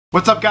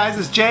What's up guys,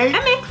 it's Jay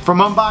from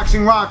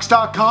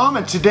UnboxingRocks.com,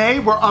 and today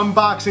we're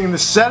unboxing the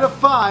set of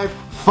 5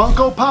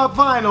 Funko Pop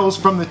Vinyls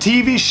from the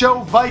TV show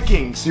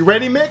Vikings. You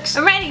ready, Mix?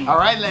 I'm ready.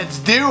 Alright, let's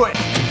do it!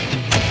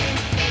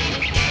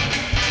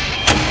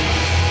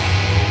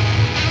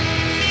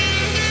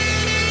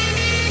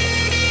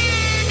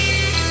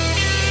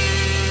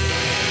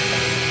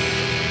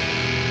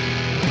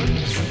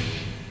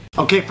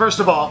 Okay, first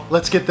of all,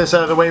 let's get this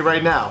out of the way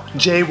right now.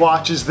 Jay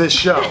watches this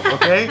show,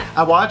 okay?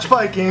 I watch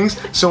Vikings,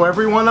 so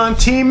everyone on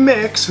Team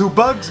Mix who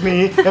bugs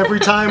me every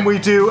time we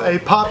do a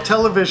pop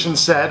television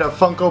set of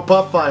Funko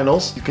Pop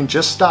Vinyls, you can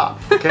just stop,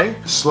 okay?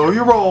 Slow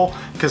your roll,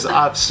 because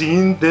I've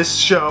seen this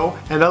show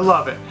and I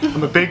love it.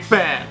 I'm a big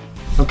fan,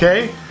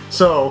 okay?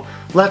 So,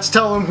 let's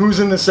tell them who's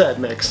in the set,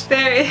 Mix.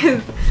 There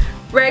is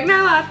Ragnar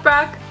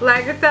Lothbrok,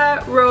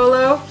 Lagertha,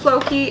 Rollo,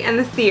 Floki, and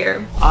the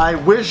Seer. I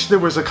wish there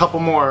was a couple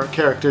more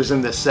characters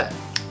in this set.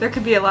 There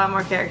could be a lot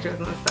more characters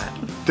in this set.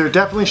 There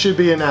definitely should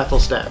be an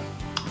Athelstan.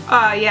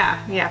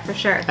 Yeah, for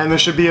sure. And there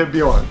should be a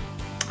Bjorn.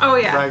 Oh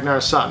yeah.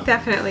 Ragnar's son.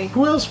 Definitely.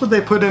 Who else would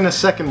they put in a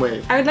second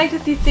wave? I would like to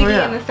see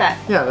Siggy in the set.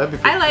 Yeah, that'd be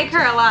pretty I like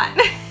her a lot.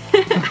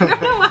 I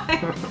don't know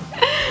why.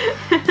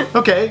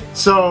 Okay,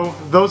 so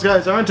those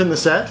guys aren't in the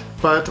set,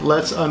 but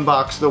let's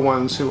unbox the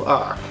ones who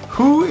are.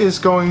 Who is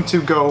going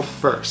to go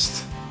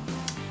first?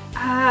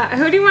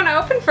 Who do you want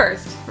to open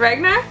first?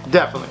 Ragnar?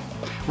 Definitely.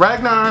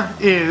 Ragnar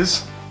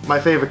is my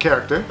favorite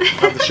character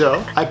of the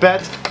show. I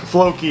bet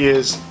Floki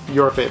is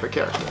your favorite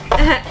character.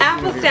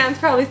 Athelstan's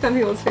probably some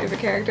people's favorite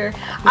character.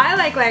 I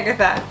like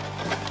Lagertha.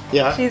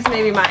 Yeah? She's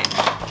maybe mine.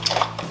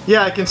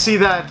 Yeah, I can see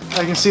that.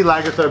 I can see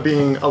Lagertha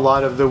being a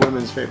lot of the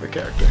women's favorite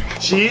character.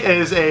 She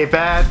is a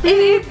bad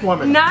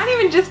woman. Not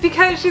even just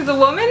because she's a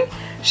woman.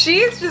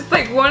 She's just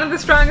like one of the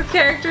strongest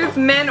characters,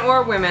 men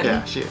or women.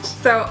 Yeah, she is.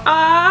 So,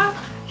 I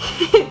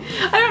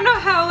don't know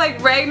how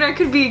like Ragnar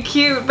could be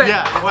cute, but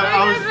yeah,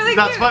 well, really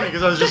that's cute. funny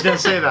because I was just gonna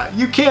say that.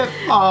 You can't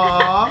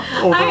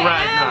over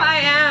Ragnar. I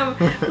am.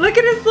 Look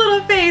at his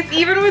little face,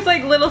 even with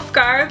like little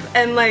scars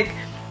and like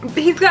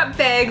he's got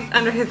bags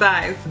under his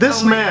eyes.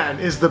 This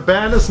man is the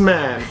baddest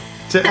man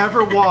to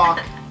ever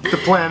walk the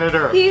planet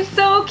Earth. He's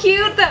so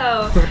cute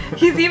though.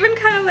 He's even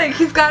kind of like,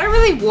 he's got a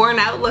really worn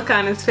out look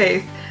on his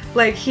face.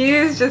 Like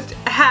he's just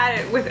had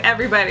it with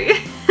everybody.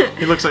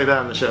 He looks like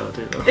that in the show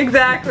too, though.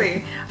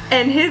 Exactly.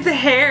 And his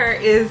hair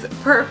is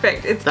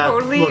perfect. It's that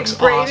totally looks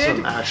braided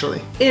awesome,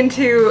 actually.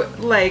 Into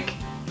like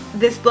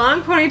this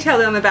long ponytail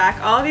down the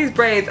back. All these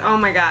braids. Oh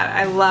my god,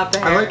 I love the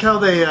hair. I like how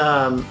they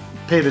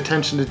paid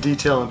attention to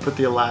detail and put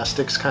the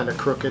elastics kind of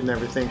crooked and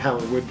everything, how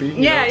it would be.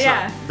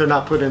 Yeah. They're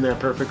not put in there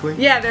perfectly.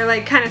 Yeah, they're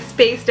like kind of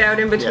spaced out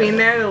in between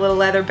there, the little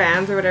leather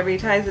bands or whatever he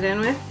ties it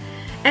in with.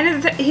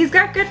 And he's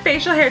got good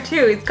facial hair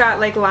too. He's got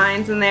like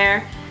lines in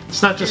there.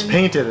 It's not just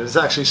painted, it's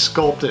actually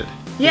sculpted.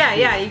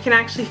 Yeah, you can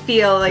actually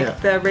feel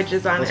like the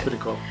ridges on it. That's pretty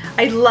cool.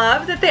 I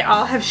love that they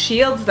all have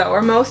shields though,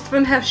 or most of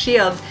them have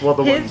shields. Well,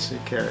 the ones who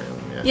carry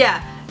them,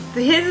 yeah.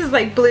 His is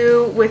like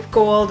blue with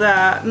gold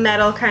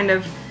metal kind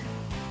of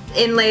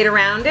inlaid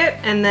around it,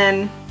 and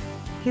then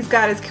he's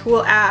got his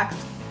cool axe,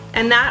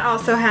 and that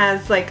also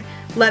has like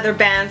leather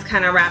bands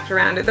kind of wrapped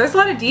around it. There's a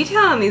lot of detail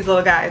on these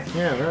little guys.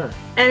 Yeah, there are.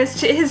 And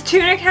his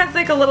tunic has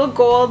like a little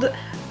gold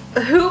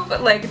hoop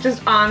like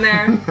just on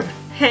there,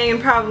 hanging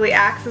probably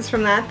axes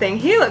from that thing.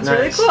 He looks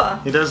really cool.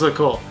 He does look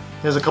cool.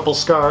 He has a couple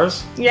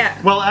scars.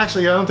 Yeah. Well,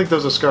 actually, I don't think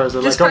those are scars.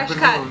 They're just like fresh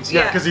open cuts. wounds.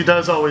 Yeah, because he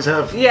does always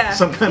have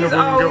some kind of wound going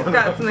on. He's always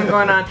got something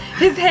going on.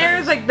 His hair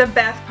is like the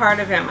best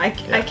part of him. I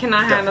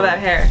cannot handle that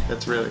hair.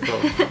 That's really cool.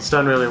 It's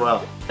done really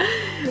well.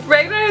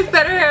 Ragnar has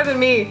better hair than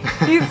me.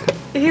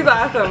 He's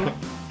awesome.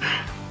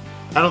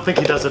 I don't think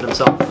he does it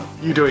himself.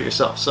 You do it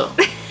yourself, so.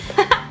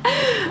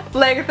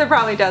 Lagertha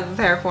probably does his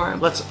hair for him.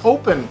 Let's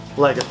open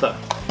Lagertha.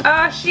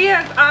 Oh, she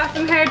has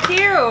awesome hair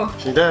too.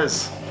 She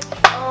does.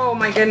 Oh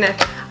my goodness.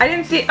 I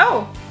didn't see,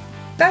 oh,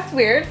 that's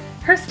weird.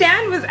 Her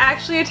stand was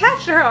actually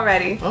attached to her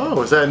already.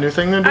 Oh, is that a new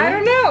thing they're doing? I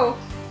don't know.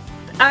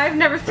 I've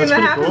never seen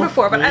that happen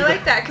before, but I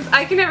like that because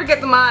I can never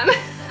get them on.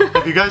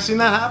 Have you guys seen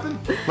that happen?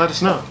 Let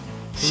us know.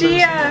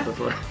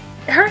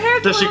 Her hair.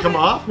 Does she come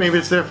off? Maybe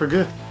it's there for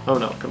good. Oh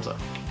no, it comes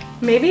off.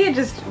 Maybe it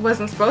just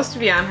wasn't supposed to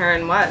be on her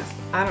and was.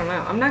 I don't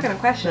know. I'm not gonna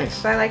question it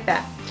because I like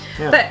that.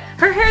 Yeah. But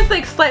her hair is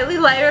like slightly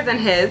lighter than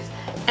his,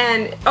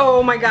 and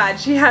oh my god,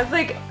 she has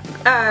like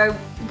a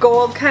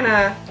gold kind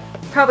of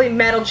probably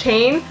metal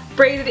chain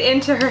braided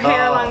into her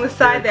hair along the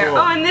side there. Cool.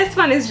 Oh, and this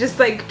one is just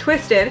like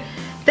twisted.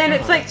 Then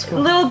it's like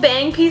little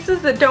bang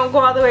pieces that don't go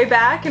all the way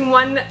back and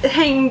one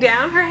hanging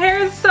down. Her hair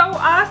is so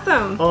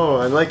awesome. Oh,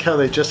 I like how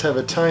they just have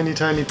a tiny,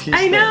 tiny piece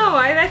I know,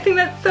 I think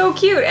that's so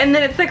cute. And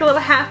then it's like a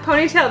little half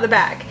ponytail at the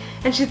back.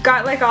 And she's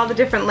got like all the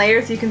different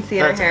layers you can see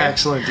in her hair. That's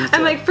excellent detail.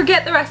 I'm like,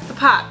 forget the rest of the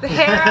pop. The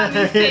hair on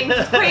these things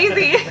is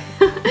crazy.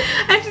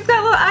 And she's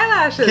got little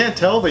eyelashes. Can't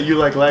tell that you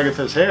like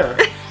Lagertha's hair.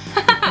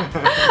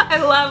 I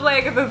love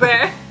Lagertha's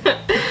hair.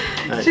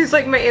 Nice. She's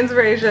like my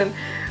inspiration.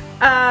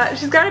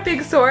 She's got a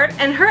big sword,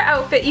 and her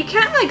outfit, you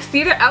can't like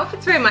see their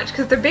outfits very much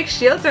because their big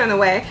shields are in the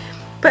way,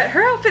 but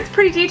her outfit's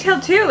pretty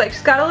detailed too. Like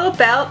she's got a little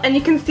belt, and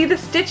you can see the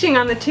stitching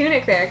on the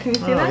tunic there. Can you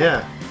see that?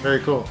 Yeah. very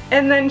cool.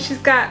 And then she's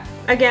got,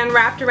 again,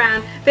 wrapped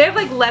around. They have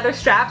like leather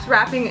straps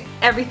wrapping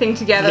everything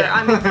together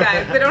on these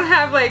guys. They don't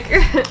have like...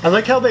 I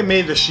like how they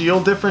made the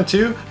shield different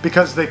too,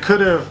 because they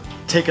could have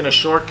taken a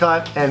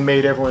shortcut and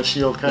made everyone's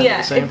shield kind of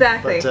the same.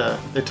 Exactly. But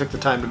they took the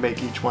time to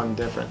make each one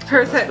different.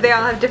 Hers, they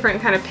all have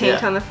different kind of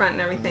paint on the front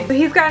and everything. So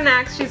he's got an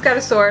axe, she's got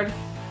a sword.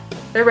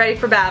 They're ready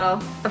for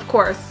battle, of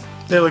course.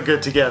 They look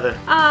good together.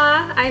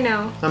 I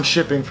know. I'm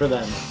shipping for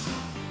them.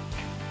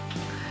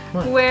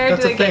 What? Where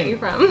That's did I get you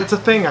from? It's a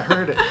thing, I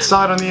heard it.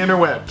 Saw it on the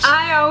interwebs.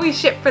 I always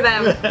ship for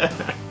them.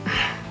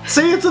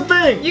 See, it's a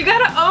thing. You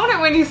gotta own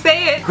it when you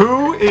say it.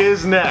 Who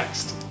is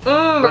next?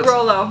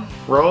 Rollo.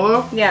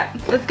 Rollo? Yeah.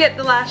 Let's get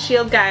the last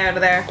shield guy out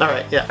of there.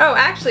 Alright, yeah. Oh,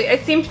 actually, I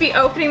seem to be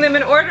opening them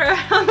in order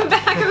on the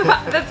back of the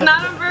box. That's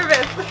not on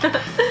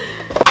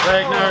purpose.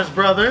 Ragnar's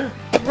brother.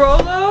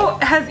 Rollo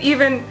has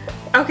even...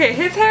 Okay,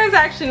 his hair is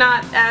actually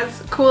not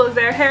as cool as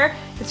their hair.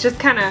 It's just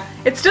kind of...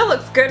 It still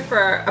looks good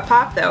for a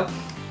pop, though.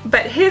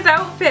 But his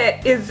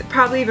outfit is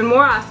probably even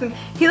more awesome.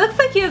 He looks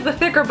like he has a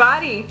thicker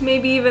body,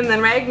 maybe even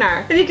than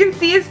Ragnar. And you can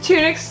see his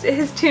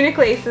tunic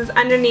laces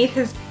underneath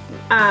his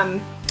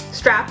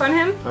strap on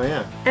him. Oh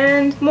yeah.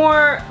 And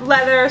more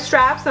leather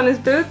straps on his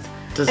boots.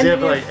 Does he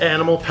have like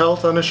animal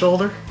pelt on his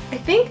shoulder? I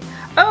think.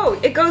 Oh,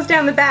 it goes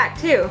down the back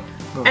too.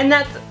 Oh. And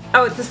that's...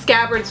 Oh, it's a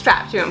scabbard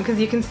strap to him, because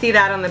you can see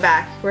that on the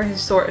back where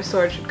his sword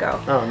should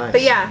go. Oh, nice.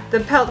 But yeah,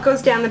 the pelt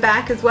goes down the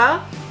back as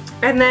well.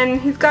 And then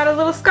he's got a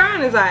little scar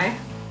on his eye.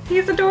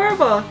 He's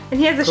adorable. And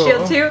he has a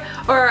shield too,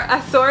 or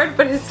a sword,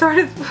 but his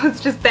sword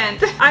was just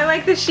bent. I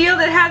like the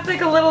shield. It has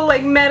like a little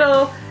like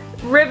metal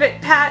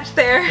rivet patch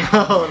there.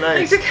 Oh,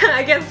 nice. Like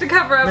I guess to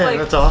cover up like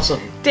that's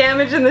awesome.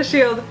 Damage in the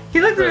shield.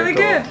 He looks really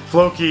good.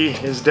 Floki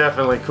is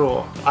definitely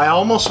cool. I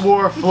almost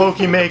wore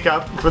Floki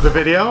makeup for the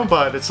video,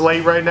 but it's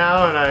late right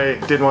now and I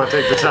didn't want to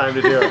take the time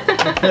to do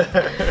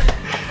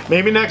it.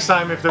 Maybe next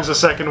time if there's a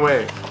second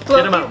wave.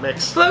 Get him out,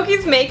 Mix.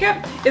 Floki's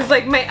makeup is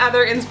like my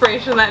other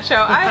inspiration on that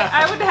show.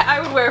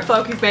 I would wear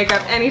Floki's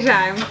makeup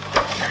anytime.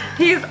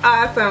 He's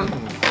awesome.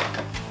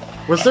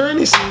 Was there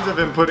any scenes of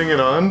him putting it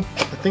on?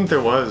 I think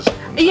there was.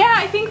 Yeah,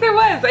 I think there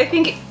was. I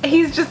think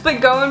he's just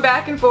like going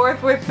back and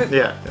forth with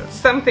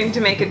something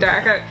to make it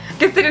dark. I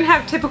guess they didn't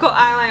have typical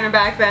eyeliner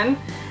back then.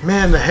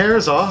 Man, the hair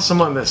is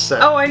awesome on this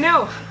set. Oh, I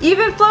know.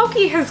 Even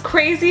Floki has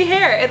crazy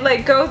hair. It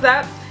like goes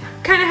up,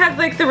 kind of has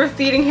like the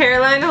receding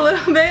hairline a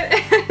little bit,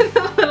 and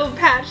a little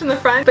patch in the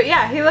front. But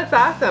yeah, he looks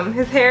awesome.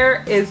 His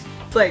hair is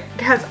like,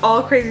 has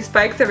all crazy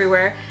spikes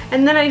everywhere.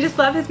 And then I just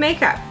love his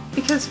makeup.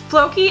 Because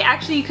Floki,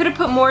 actually, you could have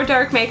put more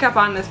dark makeup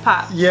on this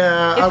pop.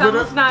 Yeah, it's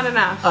almost not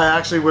enough. I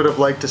actually would have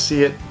liked to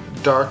see it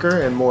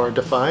darker and more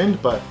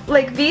defined, but...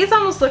 Like, these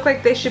almost look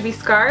like they should be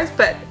scars,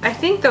 but I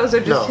think those are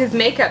just his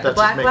makeup, the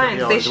black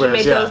lines. They should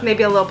make those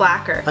maybe a little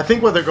blacker. I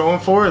think what they're going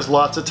for is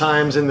lots of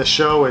times in the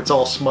show it's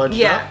all smudged up.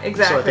 Yeah,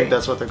 exactly. So I think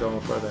that's what they're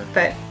going for there.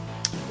 But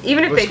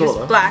even if they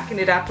just blackened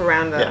it up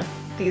around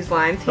these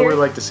lines here. I would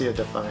like to see it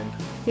defined.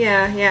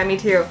 Yeah, me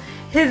too.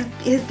 His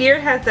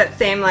beard has that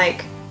same,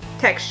 like,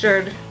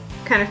 textured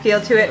kind of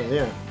feel to it.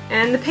 Yeah.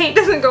 And the paint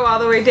doesn't go all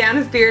the way down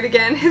his beard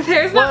again. His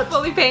hair's not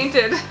fully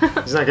painted.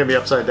 He's not gonna be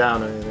upside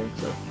down or anything,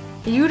 so.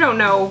 You don't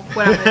know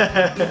what I'm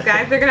gonna do with these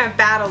guys. They're gonna have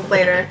battles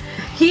later.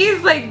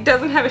 He's like,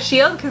 doesn't have a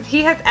shield because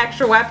he has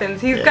extra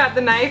weapons. He's got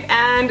the knife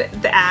and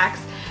the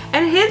axe.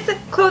 And his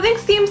clothing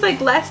seems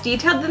like less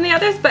detailed than the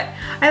others, but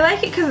I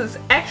like it because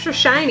it's extra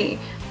shiny.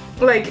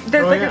 Like,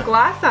 there's a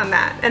gloss on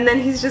that. And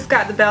then he's just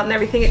got the belt and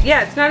everything.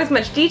 Yeah, it's not as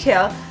much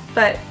detail,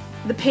 but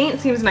the paint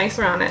seems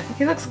nicer on it.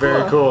 He looks cool.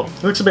 Very cool.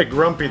 He looks a bit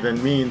grumpy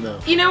than mean, though.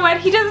 You know what?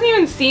 He doesn't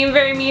even seem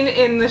very mean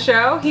in the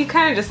show. He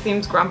kind of just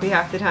seems grumpy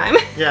half the time.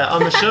 Yeah,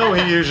 on the show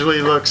he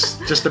usually looks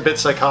just a bit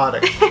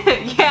psychotic.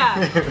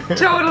 Yeah,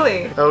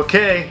 totally.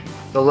 Okay,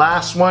 the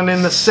last one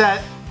in the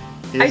set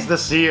is the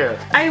Seer.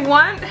 I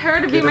want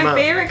her to be my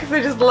favorite because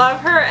I just love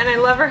her and I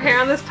love her hair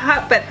on this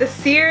pop, but the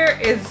Seer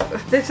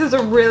this is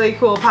a really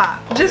cool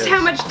pop. Just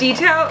how much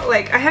detail,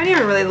 like I haven't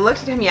even really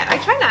looked at him yet. I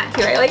try not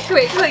to, I like to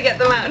wait till I get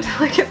them out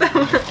to look at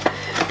them.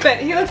 But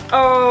he looks,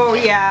 oh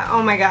yeah,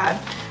 oh my god.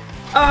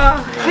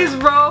 Oh, his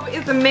robe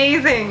is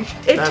amazing.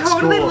 It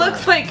totally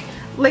looks like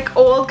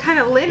old kind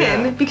of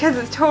linen because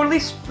it's totally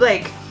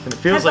like, and it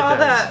feels like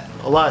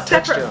all a lot of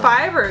separate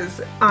fibers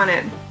on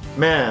it.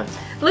 Man.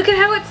 Look at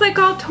how it's like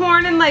all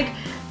torn and like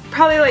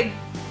probably like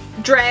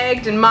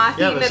dragged and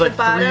moth-eaten at the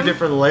bottom. Yeah, there's like 3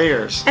 different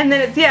layers. And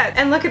then it's,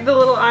 and look at the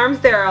little arms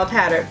there all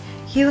tattered.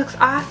 He looks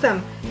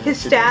awesome. His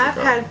staff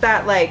has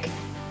that like,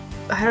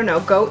 I don't know,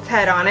 goat's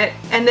head on it.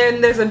 And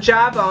then there's a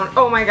jawbone.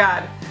 Oh my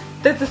god.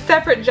 There's a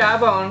separate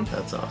jawbone.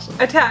 That's awesome.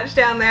 Attached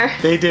down there.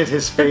 They did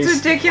his face. It's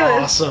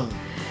ridiculous. Awesome.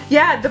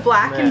 Yeah, the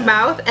blackened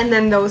mouth and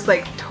then those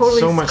like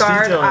totally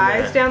scarred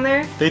eyes down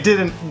there. They did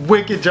a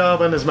wicked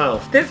job on his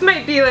mouth. This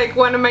might be like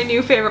one of my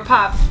new favorite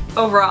pops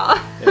overall.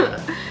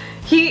 Yeah.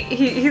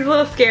 He's a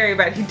little scary,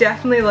 but he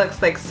definitely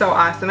looks like so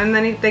awesome. And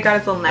then they got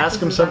his little necklace.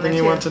 Ask him something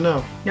you want to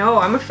know. No,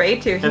 I'm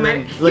afraid to. He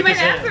might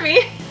answer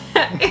me.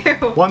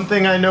 Ew. One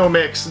thing I know,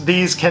 Mix,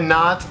 these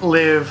cannot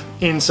live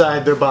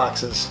inside their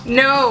boxes.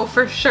 No,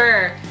 for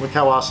sure. Look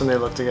how awesome they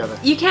look together.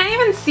 You can't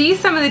even see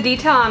some of the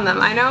detail on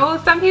them. I know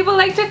some people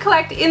like to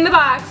collect in the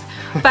box,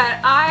 but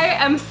I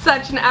am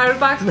such an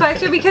out-of-box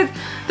collector because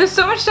there's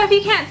so much stuff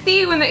you can't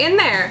see when they're in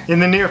there. In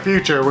the near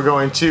future, we're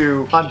going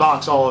to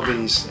unbox all of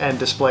these and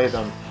display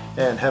them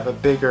and have a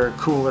bigger,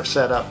 cooler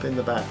setup in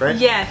the back, right?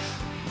 Yes.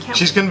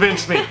 She's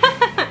convinced me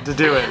to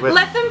do it with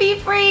Let them be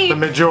free. the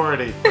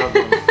majority of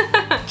them.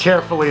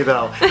 Carefully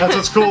though. That's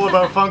what's cool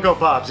about Funko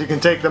Pops. You can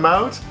take them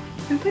out,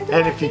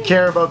 and if you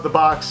care about the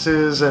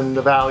boxes and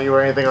the value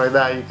or anything like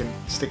that, you can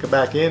stick it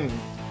back in.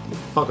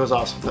 Funko's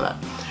awesome for that.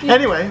 Yeah.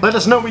 Anyway, let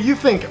us know what you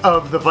think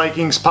of the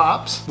Vikings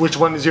Pops. Which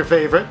one is your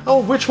favorite?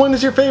 Oh, which one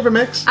is your favorite,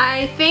 Mix?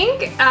 I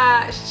think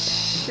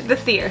the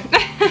Seer.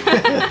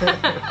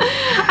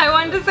 I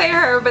wanted to say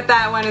her, but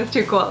that one is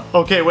too cool.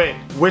 Okay, wait.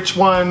 Which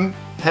one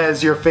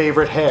has your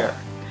favorite hair?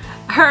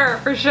 Her,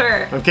 for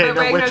sure. Okay,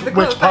 now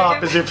which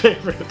pop is your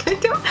favorite? I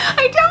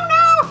don't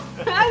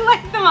know. I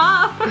like them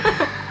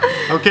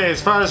all. Okay,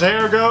 as far as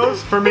hair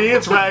goes, for me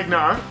it's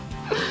Ragnar.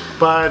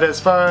 But as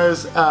far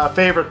as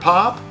favorite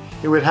pop,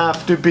 it would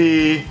have to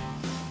be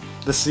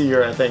the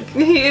Seer, I think.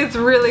 He is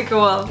really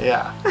cool.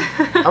 Yeah.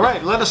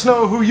 Alright, let us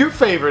know who your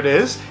favorite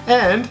is,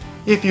 and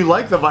if you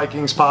like the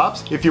Vikings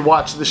Pops, if you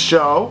watch the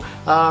show,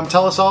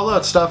 tell us all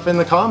that stuff in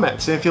the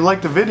comments. And if you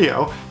like the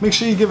video, make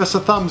sure you give us a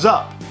thumbs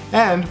up.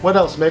 And what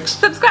else, Mix?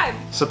 Subscribe.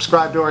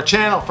 Subscribe to our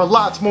channel for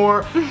lots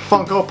more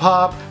Funko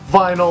Pop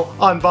vinyl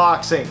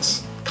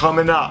unboxings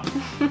coming up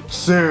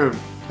soon,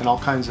 and all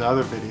kinds of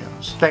other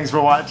videos. Thanks for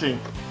watching.